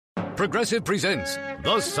Progressive presents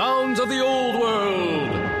The Sounds of the Old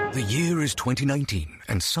World. The year is 2019,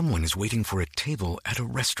 and someone is waiting for a table at a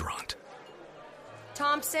restaurant.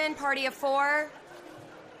 Thompson, party of four.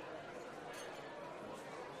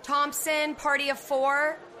 Thompson, party of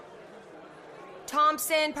four.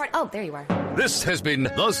 Thompson, party... Oh, there you are. This has been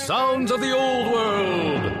The Sounds of the Old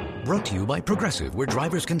World. Brought to you by Progressive, where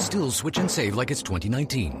drivers can still switch and save like it's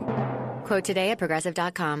 2019. Quote today at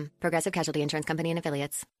Progressive.com. Progressive Casualty Insurance Company and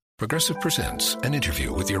Affiliates. Progressive presents an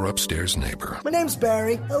interview with your upstairs neighbor. My name's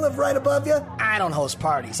Barry. I live right above you. I don't host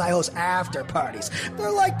parties. I host after parties.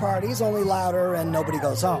 They're like parties, only louder and nobody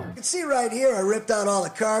goes home. You can see right here I ripped out all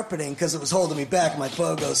the carpeting because it was holding me back my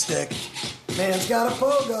pogo stick. Man's got a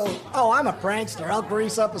pogo. Oh, I'm a prankster. I'll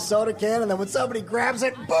grease up a soda can and then when somebody grabs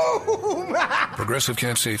it, boom! Progressive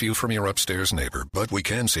can't save you from your upstairs neighbor, but we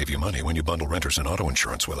can save you money when you bundle renters and auto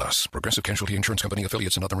insurance with us. Progressive Casualty Insurance Company,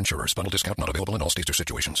 affiliates, and other insurers. Bundle discount not available in all states or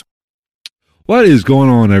situations. What is going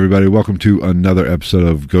on, everybody? Welcome to another episode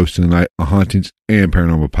of Ghost in the Night, a hauntings and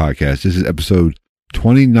paranormal podcast. This is episode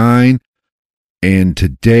 29, and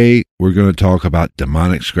today we're going to talk about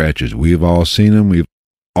demonic scratches. We've all seen them. We've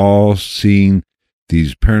all seen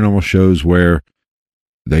these paranormal shows where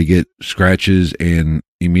they get scratches and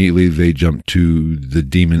immediately they jump to the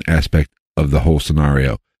demon aspect of the whole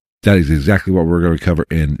scenario. That is exactly what we're going to cover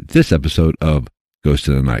in this episode of Ghost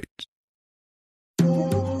in the Night.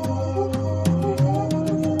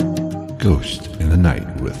 Ghost in the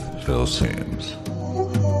Night with Phil Sams.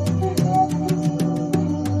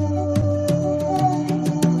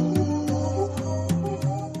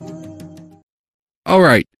 All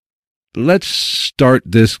right, let's start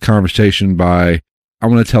this conversation by, I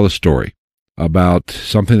want to tell a story about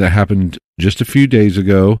something that happened just a few days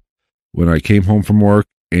ago when I came home from work,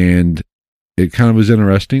 and it kind of was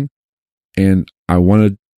interesting, and I want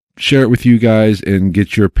to share it with you guys and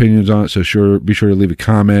get your opinions on it, so be sure to leave a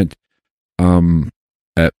comment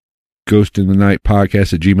at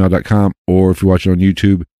ghostinthenightpodcast@gmail.com, or if you're watching on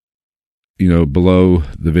YouTube, below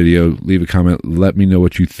the video, leave a comment. Let me know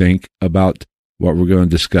what you think about what we're going to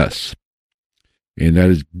discuss. And that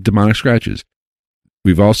is demonic scratches.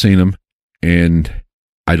 We've all seen them, and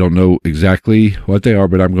I don't know exactly what they are,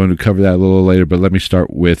 but I'm going to cover that a little later. But let me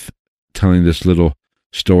start with telling this little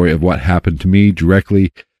story of what happened to me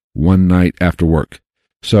directly one night after work.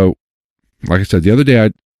 So, like I said, the other day,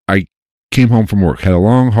 I came home from work, had a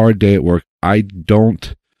long, hard day at work. I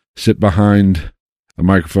don't sit behind a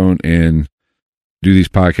microphone and do these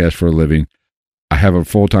podcasts for a living. I have a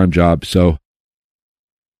full-time job, so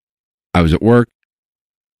I was at work,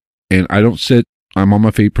 and I don't sit. I'm on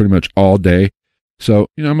my feet pretty much all day. So,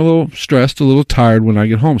 I'm a little stressed, a little tired when I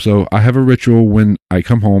get home. So I have a ritual when I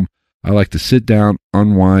come home. I like to sit down,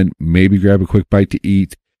 unwind, maybe grab a quick bite to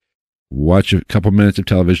eat, watch a couple minutes of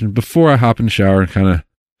television before I hop in the shower and kind of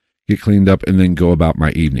get cleaned up and then go about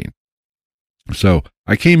my evening. So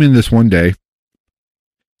I came in this one day,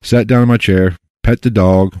 sat down in my chair, pet the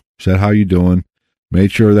dog, said, "How you doing?"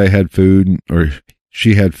 Made sure they had food, or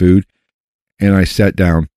she had food, and I sat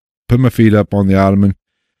down, put my feet up on the ottoman,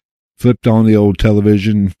 flipped on the old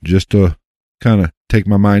television just to kind of take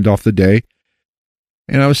my mind off the day.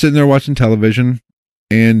 And I was sitting there watching television,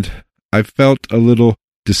 and I felt a little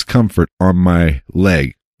discomfort on my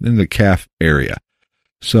leg in the calf area.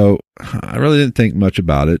 So I really didn't think much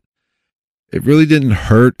about it. It really didn't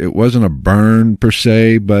hurt. It wasn't a burn per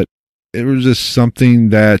se, but it was just something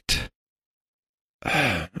that,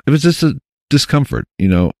 it was just a discomfort.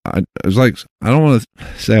 I was like, I don't want to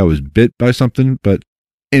say I was bit by something, but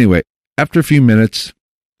anyway, after a few minutes,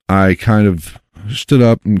 I kind of stood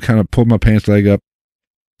up and kind of pulled my pants leg up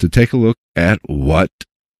to take a look at what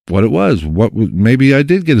it was. Maybe I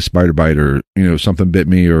did get a spider bite, or, something bit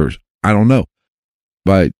me, or I don't know.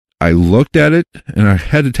 But I looked at it, and I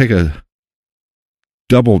had to take a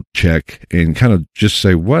double check and kind of just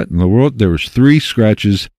say, what in the world? There was 3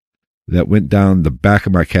 scratches that went down the back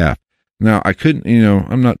of my calf. Now, I couldn't,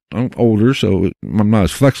 I'm older, so I'm not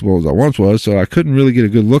as flexible as I once was, so I couldn't really get a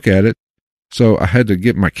good look at it. So I had to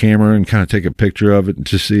get my camera and kind of take a picture of it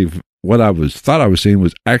to see if what I thought I was seeing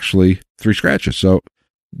was actually 3 scratches. So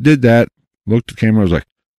did that, looked at the camera, I was like,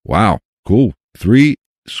 wow, cool, 3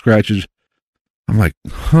 scratches. I'm like,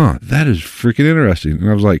 that is freaking interesting. And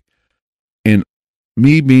I was like, and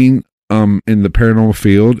me being in the paranormal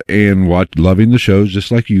field and loving the shows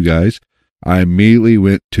just like you guys, I immediately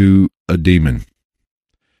went to a demon.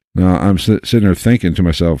 Now I'm sitting there thinking to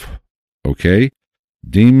myself, okay,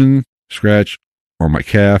 demon scratch on my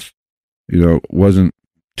calf, wasn't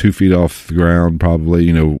 2 feet off the ground,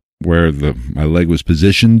 probably, where my leg was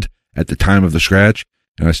positioned at the time of the scratch.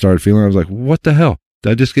 And I started feeling, I was like, what the hell?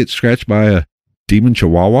 Did I just get scratched by a demon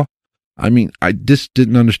chihuahua? I mean, I just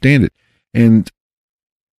didn't understand it. And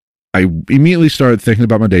I immediately started thinking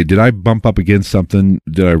about my day. Did I bump up against something?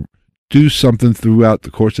 Did I do something throughout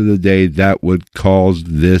the course of the day that would cause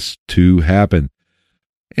this to happen?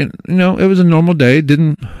 And, it was a normal day.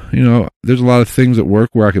 Didn't, there's a lot of things at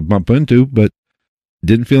work where I could bump into, but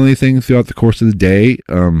didn't feel anything throughout the course of the day.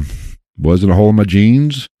 Wasn't a hole in my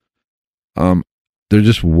jeans. There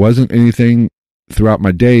just wasn't anything throughout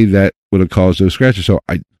my day that would have caused those scratches. So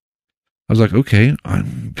I was like, okay,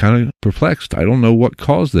 I'm kind of perplexed. I don't know what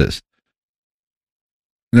caused this.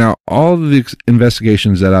 Now, all of the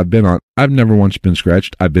investigations that I've been on, I've never once been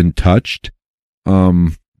scratched. I've been touched,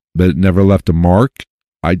 but it never left a mark.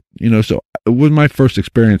 So it was my first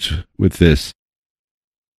experience with this.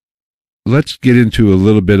 Let's get into a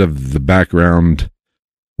little bit of the background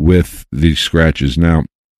with these scratches. Now,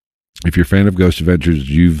 if you're a fan of Ghost Adventures,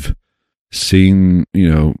 you've seen,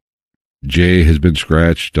 Jay has been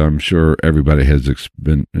scratched. I'm sure everybody has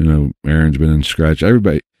been, Aaron's been scratched.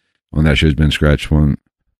 Everybody on that show has been scratched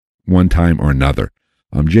one time or another.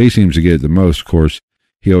 Jay seems to get it the most. Of course,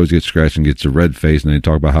 he always gets scratched and gets a red face, and they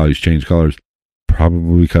talk about how he's changed colors,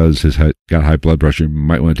 probably because he's got high blood pressure. He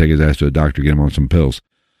might want to take his ass to a doctor, get him on some pills.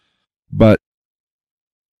 But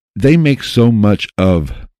they make so much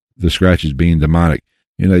of the scratches being demonic.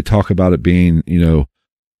 They talk about it being,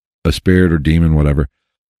 a spirit or demon, whatever,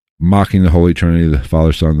 mocking the Holy Trinity, the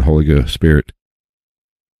Father, Son, the Holy Ghost, Spirit.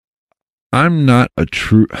 I don't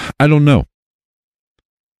know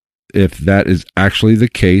if that is actually the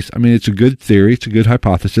case. I mean, it's a good theory, it's a good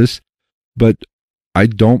hypothesis, but I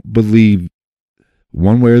don't believe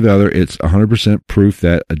one way or the other it's 100% proof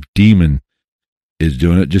that a demon is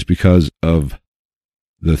doing it just because of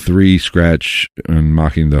the 3 scratch and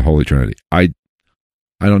mocking the Holy Trinity. I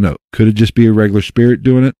don't know. Could it just be a regular spirit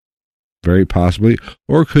doing it? Very possibly.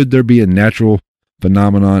 Or could there be a natural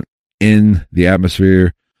phenomenon in the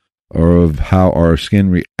atmosphere or of how our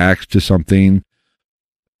skin reacts to something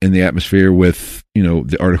in the atmosphere with,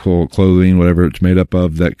 the article of clothing, whatever it's made up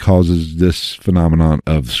of, that causes this phenomenon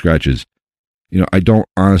of scratches? I don't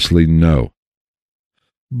honestly know.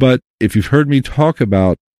 But if you've heard me talk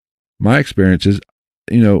about my experiences,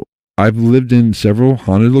 I've lived in several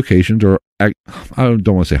haunted locations, or I don't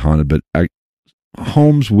want to say haunted, but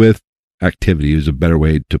homes with activity is a better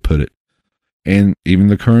way to put it. And even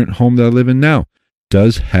the current home that I live in now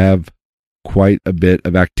does have quite a bit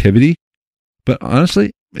of activity. But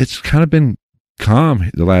honestly, it's kind of been calm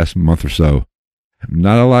the last month or so.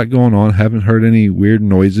 Not a lot going on. Haven't heard any weird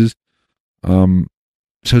noises.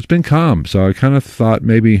 So it's been calm. So I kind of thought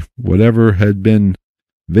maybe whatever had been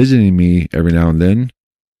visiting me every now and then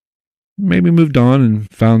maybe moved on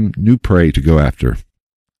and found new prey to go after.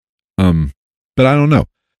 But I don't know.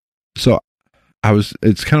 So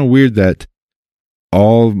it's kind of weird that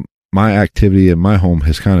all my activity in my home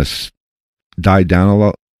has kind of died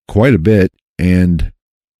down quite a bit, and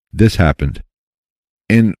this happened.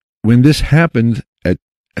 And when this happened at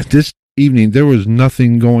this evening, there was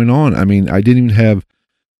nothing going on. I mean, I didn't even have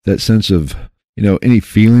that sense of, any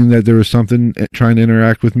feeling that there was something trying to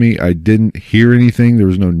interact with me. I didn't hear anything. There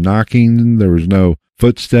was no knocking. There was no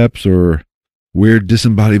footsteps or weird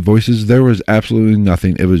disembodied voices. There was absolutely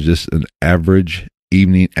nothing. It was just an average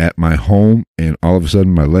evening at my home, and all of a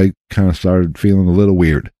sudden my leg kind of started feeling a little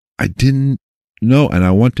weird. I didn't know, and I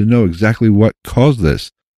want to know exactly what caused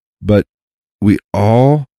this. But we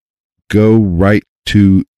all go right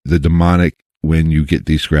to the demonic when you get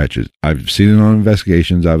these scratches. I've seen it on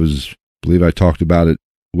investigations. I believe I talked about it,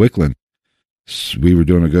 Wickland. We were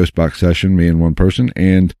doing a ghost box session, me and one person,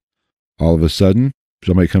 and all of a sudden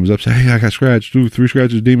somebody comes up, say, "Hey, I got scratched. 3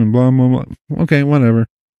 scratches, demon, blah, blah, blah." Okay, whatever.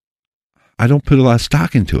 I don't put a lot of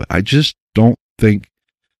stock into it. I just don't think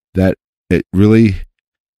that it really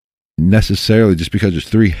necessarily, just because it's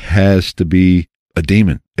 3, has to be a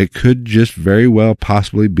demon. It could just very well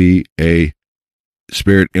possibly be a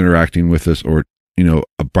spirit interacting with us, or,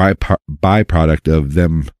 a byproduct of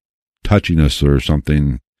them touching us or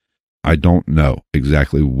something. I don't know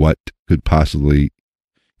exactly what could possibly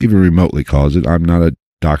even remotely cause it. I'm not a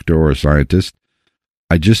doctor or a scientist.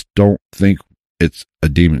 I just don't think it's a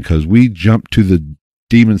demon, because we jump to the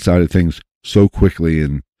demon side of things so quickly,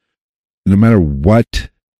 and no matter what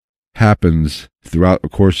happens throughout the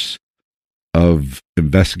course of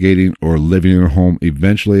investigating or living in a home,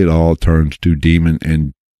 eventually it all turns to demon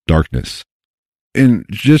and darkness. And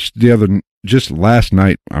just last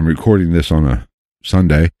night, I'm recording this on a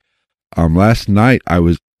Sunday. Last night I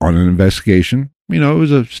was on an investigation. It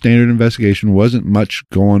was a standard investigation. Wasn't much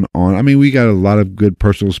going on. I mean, we got a lot of good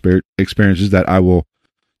personal experiences that I will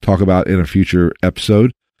talk about in a future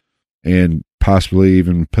episode, and possibly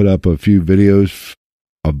even put up a few videos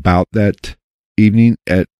about that evening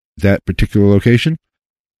at that particular location.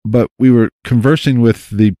 But we were conversing with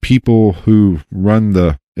the people who run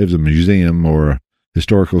it was a museum or a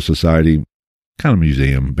historical society, kind of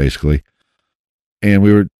museum, basically. And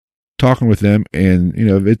we were talking with them, and,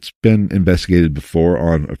 it's been investigated before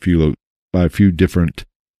by a few different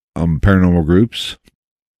paranormal groups.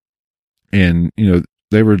 And,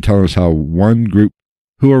 they were telling us how one group,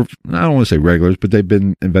 who are, I don't want to say regulars, but they've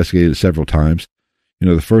been investigated several times.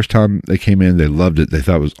 The first time they came in, they loved it. They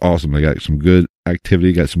thought it was awesome. They got some good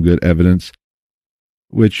activity, got some good evidence,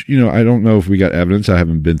 which, I don't know if we got evidence. I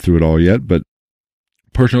haven't been through it all yet, but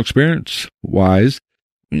personal experience wise,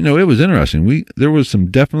 it was interesting. There was some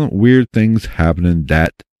definite weird things happening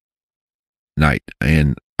that night,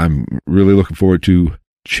 and I'm really looking forward to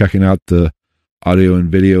checking out the audio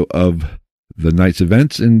and video of the night's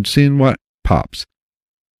events and seeing what pops.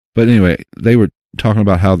 But anyway, they were talking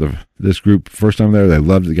about how this group, first time there, they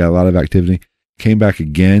loved it, got a lot of activity, came back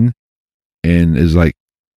again, and is like,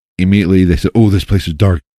 immediately they said, "Oh, this place is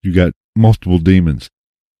dark. You got multiple demons."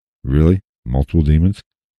 Really? Multiple demons?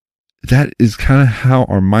 That is kind of how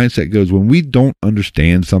our mindset goes. When we don't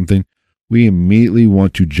understand something, we immediately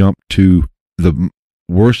want to jump to the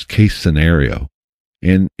worst case scenario.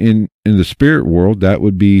 And in the spirit world, that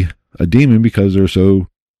would be a demon, because they're so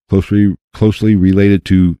closely related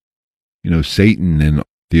to, Satan and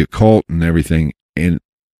the occult and everything. And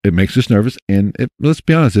it makes us nervous. And let's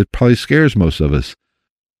be honest, it probably scares most of us.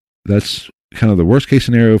 That's kind of the worst case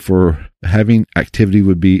scenario for having activity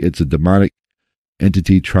would be it's a demonic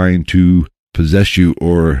entity trying to possess you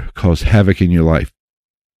or cause havoc in your life.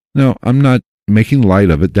 No, I'm not making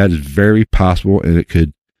light of it. That is very possible, and it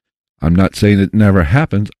could. I'm not saying it never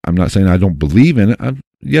happens. I'm not saying I don't believe in it.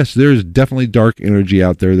 Yes, there's definitely dark energy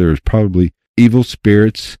out there. There's probably evil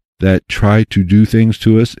spirits that try to do things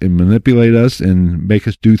to us and manipulate us and make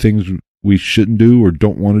us do things we shouldn't do or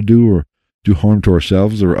don't want to do, or do harm to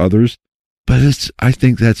ourselves or others. But I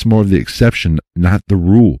think that's more of the exception, not the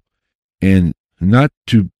rule. And not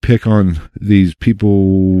to pick on these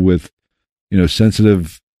people with,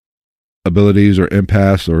 sensitive abilities or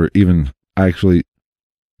empaths, or even actually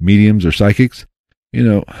mediums or psychics. I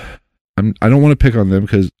don't want to pick on them,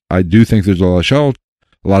 because I do think there's a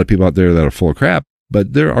lot of people out there that are full of crap.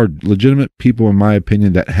 But there are legitimate people, in my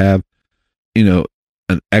opinion, that have, an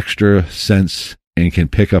extra sense and can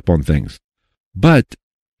pick up on things. But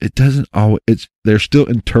it doesn't always, they're still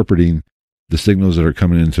interpreting the signals that are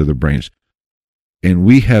coming into their brains. And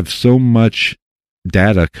we have so much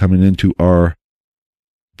data coming into our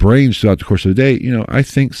brains throughout the course of the day. I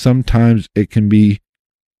think sometimes it can be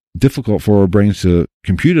difficult for our brains to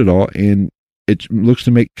compute it all, and it looks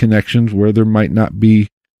to make connections where there might not be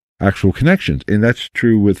actual connections. And that's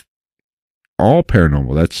true with all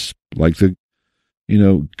paranormal. That's like the,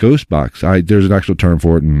 ghost box. There's an actual term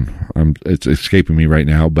for it, and it's escaping me right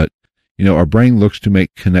now, but, our brain looks to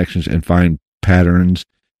make connections and find patterns,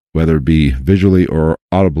 whether it be visually or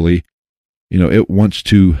audibly. It wants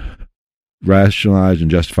to rationalize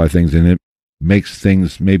and justify things, and it makes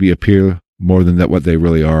things maybe appear more than what they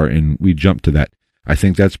really are, and we jump to that. I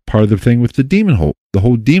think that's part of the thing with the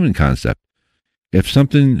whole demon concept. If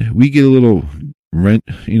something, we get a little rent,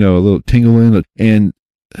 a little tingle in it, and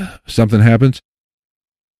something happens,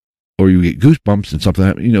 or you get goosebumps and something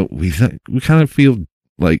happens, we kind of feel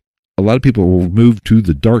like a lot of people will move to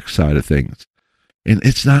the dark side of things. And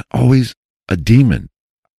it's not always a demon.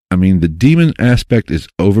 I mean, the demon aspect is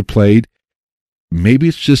overplayed. Maybe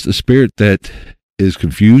it's just a spirit that is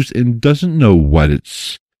confused and doesn't know what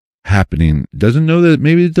it's happening. Doesn't know that,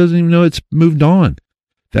 maybe it doesn't even know it's moved on.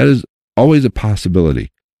 That is always a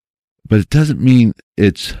possibility. But it doesn't mean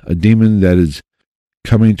it's a demon that is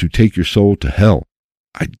coming to take your soul to hell.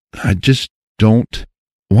 I just don't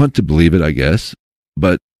want to believe it, I guess.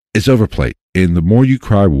 But it's overplayed. And the more you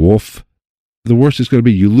cry wolf, the worse it's going to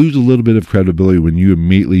be. You lose a little bit of credibility when you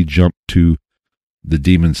immediately jump to the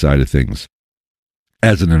demon side of things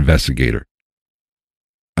as an investigator.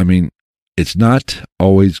 I mean, it's not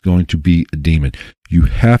always going to be a demon. You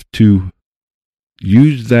have to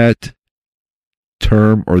use that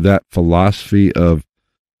term or that philosophy of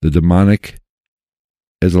the demonic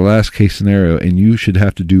as a last case scenario, and you should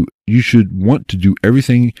want to do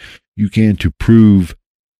everything you can to prove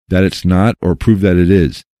that it's not, or prove that it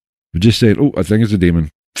is. But just saying, "Oh, I think it's a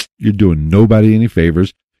demon," you're doing nobody any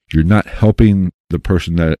favors. You're not helping the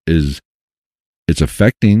person that it's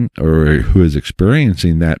affecting, or who is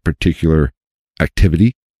experiencing that particular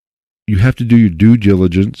activity. You have to do your due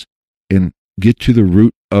diligence and get to the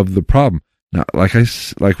root of the problem. Now,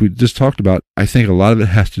 like we just talked about, I think a lot of it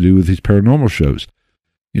has to do with these paranormal shows.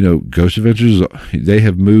 You know, Ghost Adventures, they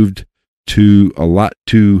have moved to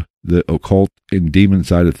the occult and demon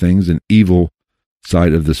side of things and evil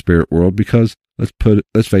side of the spirit world because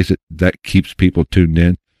let's face it, that keeps people tuned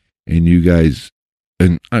in. And you guys,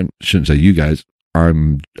 and I shouldn't say you guys,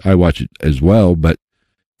 I watch it as well, but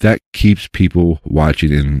that keeps people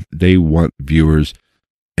watching and they want viewers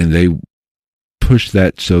and they push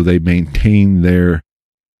that so they maintain their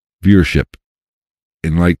viewership.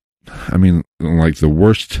 And like the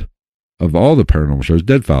worst of all the paranormal shows,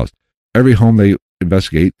 Dead Files, every home they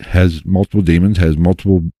investigate has multiple demons, has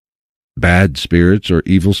multiple bad spirits or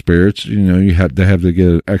evil spirits. You know, they have to get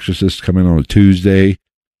an exorcist come in on a Tuesday,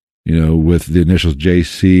 you know, with the initials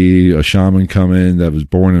JC, a shaman come in that was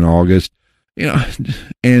born in August, you know,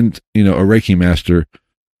 and, you know, a Reiki master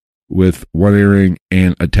with one earring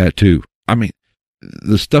and a tattoo. I mean,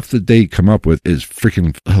 the stuff that they come up with is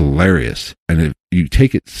freaking hilarious. And if you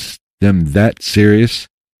take them that serious,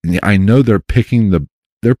 I know they're picking the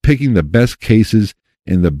best cases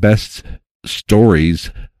and the best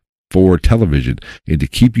stories for television and to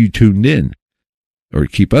keep you tuned in or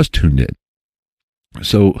keep us tuned in.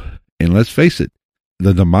 So, and let's face it,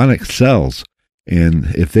 the demonic sells. And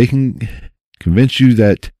if they can convince you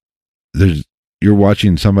that you're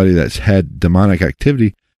watching somebody that's had demonic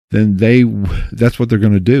activity, then that's what they're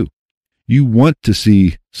going to do. You want to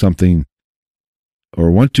see something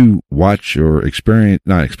or want to watch or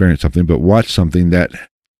not experience something, but watch something that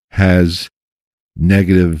has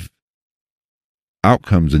negative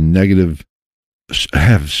outcomes and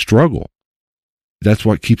have struggle. That's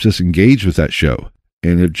what keeps us engaged with that show.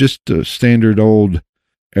 And if just a standard old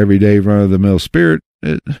everyday run of the mill spirit,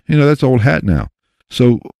 that's old hat now.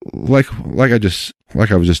 So like I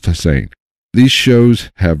was just saying, these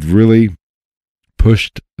shows have really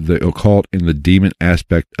pushed the occult and the demon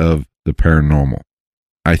aspect of the paranormal.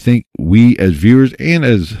 I think we as viewers and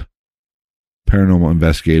as paranormal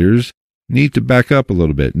investigators need to back up a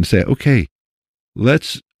little bit and say, okay,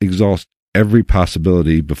 let's exhaust every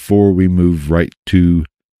possibility before we move right to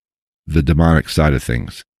the demonic side of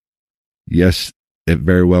things. Yes, it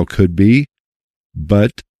very well could be,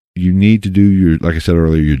 but you need to do like I said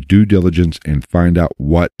earlier, your due diligence and find out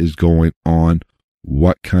what is going on,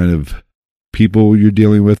 what kind of people you're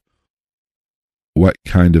dealing with, what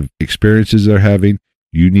kind of experiences they're having.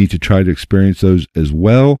 You need to try to experience those as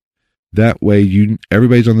well. That way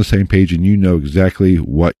everybody's on the same page and you know exactly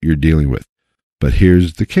what you're dealing with. But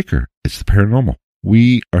here's the kicker. It's the paranormal.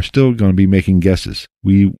 We are still going to be making guesses.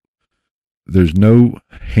 There's no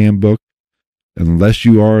handbook unless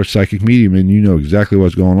you are a psychic medium and you know exactly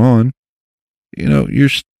what's going on. You know, you're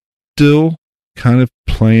still kind of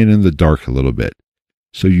playing in the dark a little bit.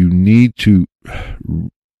 So you need to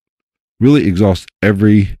really exhaust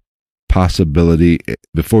every possibility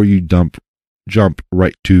before you jump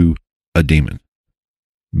right to a demon.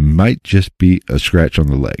 Might just be a scratch on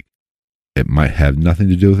the leg. It might have nothing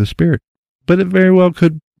to do with a spirit, but it very well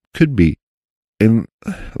could be. And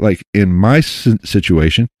like in my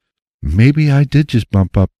situation, maybe I did just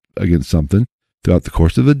bump up against something throughout the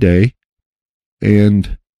course of the day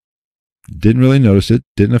and didn't really notice it,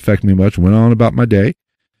 didn't affect me much, went on about my day.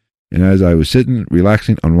 And as I was sitting,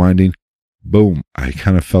 relaxing, unwinding, boom, I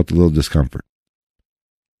kind of felt a little discomfort.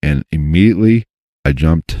 And immediately I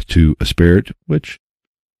jumped to a spirit, which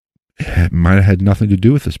might have had nothing to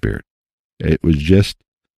do with the spirit. It was just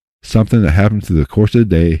something that happened through the course of the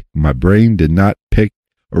day. My brain did not pick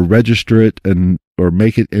or register it or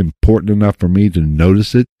make it important enough for me to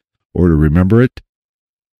notice it or to remember it.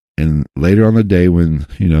 And later on the day when,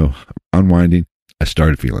 unwinding, I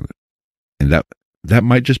started feeling it. And that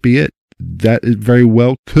might just be it. That very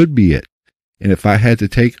well could be it. And if I had to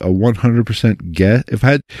take a 100% guess, if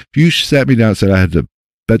you sat me down and said I had to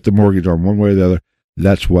bet the mortgage on one way or the other,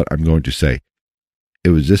 that's what I'm going to say. It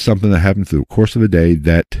was just something that happened through the course of a day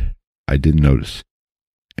that I didn't notice.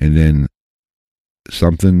 And then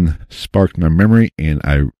something sparked my memory and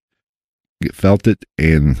I felt it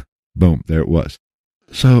and boom, there it was.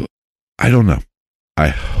 So I don't know. I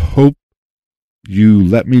hope you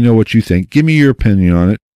let me know what you think. Give me your opinion on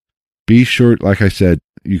it. Be sure, like I said,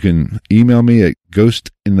 you can email me at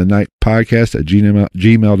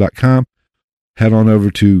ghostinthenight@gmail.com. Head on over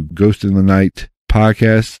to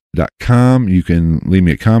ghostinthenight.podcast.com. You can leave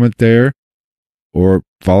me a comment there or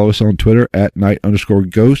follow us on Twitter at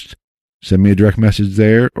 @night_ghost. Send me a direct message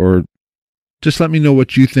there or just let me know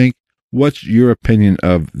what you think. What's your opinion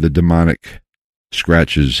of the demonic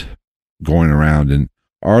scratches going around, and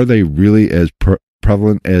are they really as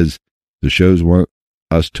prevalent as the shows want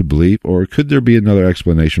us to believe, or could there be another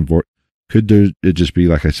explanation for it? Could it just be,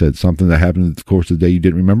 like I said, something that happened in the course of the day you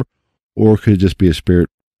didn't remember? Or could it just be a spirit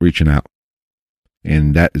reaching out?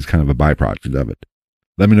 And that is kind of a byproduct of it.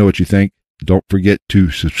 Let me know what you think. Don't forget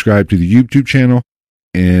to subscribe to the YouTube channel.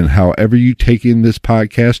 And however you take in this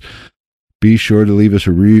podcast, be sure to leave us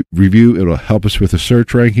a review. It'll help us with the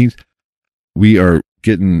search rankings. We are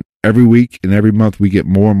getting every week and every month we get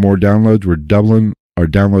more and more downloads. We're doubling our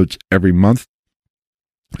downloads every month.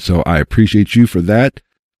 So I appreciate you for that.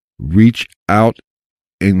 Reach out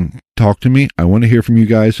and talk to me. I want to hear from you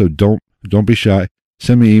guys, so don't be shy.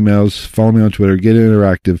 Send me emails, follow me on Twitter, get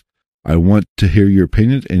interactive. I want to hear your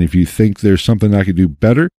opinions, and if you think there's something I could do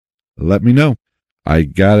better, let me know. I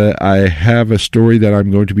have a story that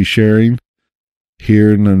I'm going to be sharing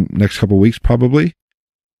here in the next couple of weeks, probably.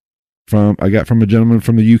 I got from a gentleman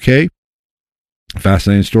from the UK.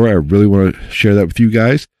 Fascinating story. I really want to share that with you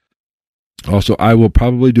guys. Also, I will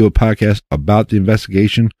probably do a podcast about the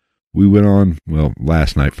investigation we went on,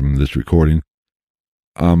 last night from this recording.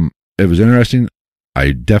 It was interesting.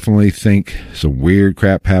 I definitely think some weird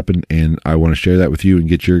crap happened, and I want to share that with you and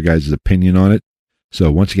get your guys' opinion on it. So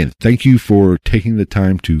once again, thank you for taking the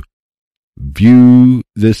time to view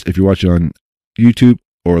this if you're watching on YouTube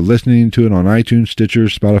or listening to it on iTunes, Stitcher,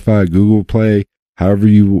 Spotify, Google Play, however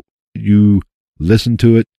you listen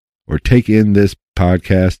to it or take in this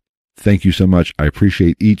podcast. Thank you so much. I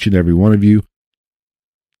appreciate each and every one of you.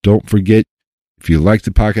 Don't forget, if you like the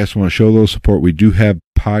podcast, want to show a little support, we do have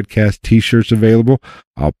podcast t-shirts available.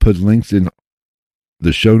 I'll put links in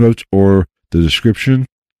the show notes or the description.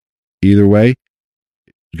 Either way,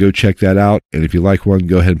 go check that out. And if you like one,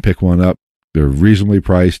 go ahead and pick one up. They're reasonably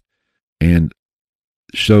priced, and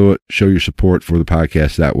show your support for the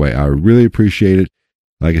podcast that way. I really appreciate it.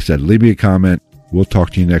 Like I said, leave me a comment. We'll talk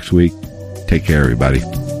to you next week. Take care, everybody.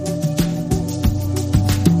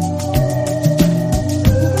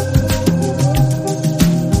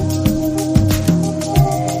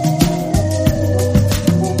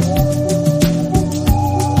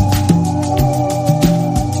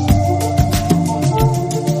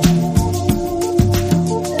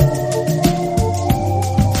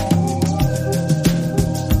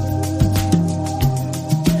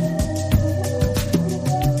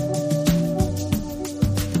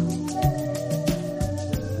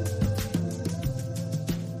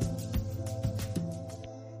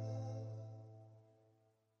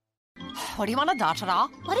 What do you want to da-da-da?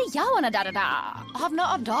 What do you want to da-da-da? I have no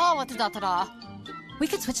idea what to da-da-da. We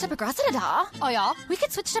could switch to Progressive da. Oh, yeah? We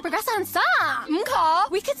could switch to Progressive and sa. Okay.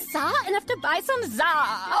 We could sa and have to buy some za.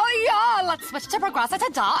 Oh, yeah. Let's switch to Progressive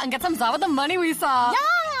to da and get some za with the money we saw.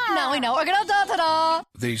 Yeah. Now we know we're gonna da-da-da.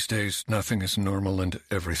 These days, nothing is normal and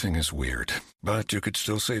everything is weird. But you could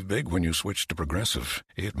still save big when you switch to Progressive.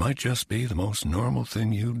 It might just be the most normal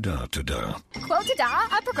thing you da-da-da. Quote to da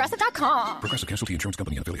at Progressive.com. Progressive Casualty Insurance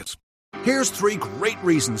Company and Affiliates. Here's 3 great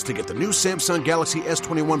reasons to get the new Samsung Galaxy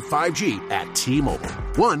S21 5G at T-Mobile.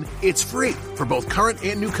 1, it's free for both current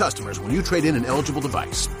and new customers when you trade in an eligible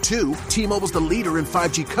device. 2, T-Mobile's the leader in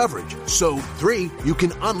 5G coverage. So 3, you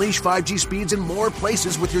can unleash 5G speeds in more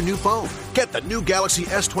places with your new phone. Get the new Galaxy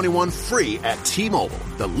S21 free at T-Mobile,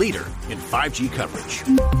 the leader in 5G coverage.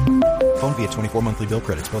 Phone via 24 monthly bill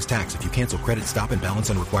credits plus tax. If you cancel credit, stop and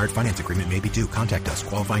balance on required finance agreement may be due. Contact us.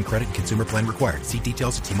 Qualifying credit and consumer plan required. See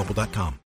details at T-Mobile.com.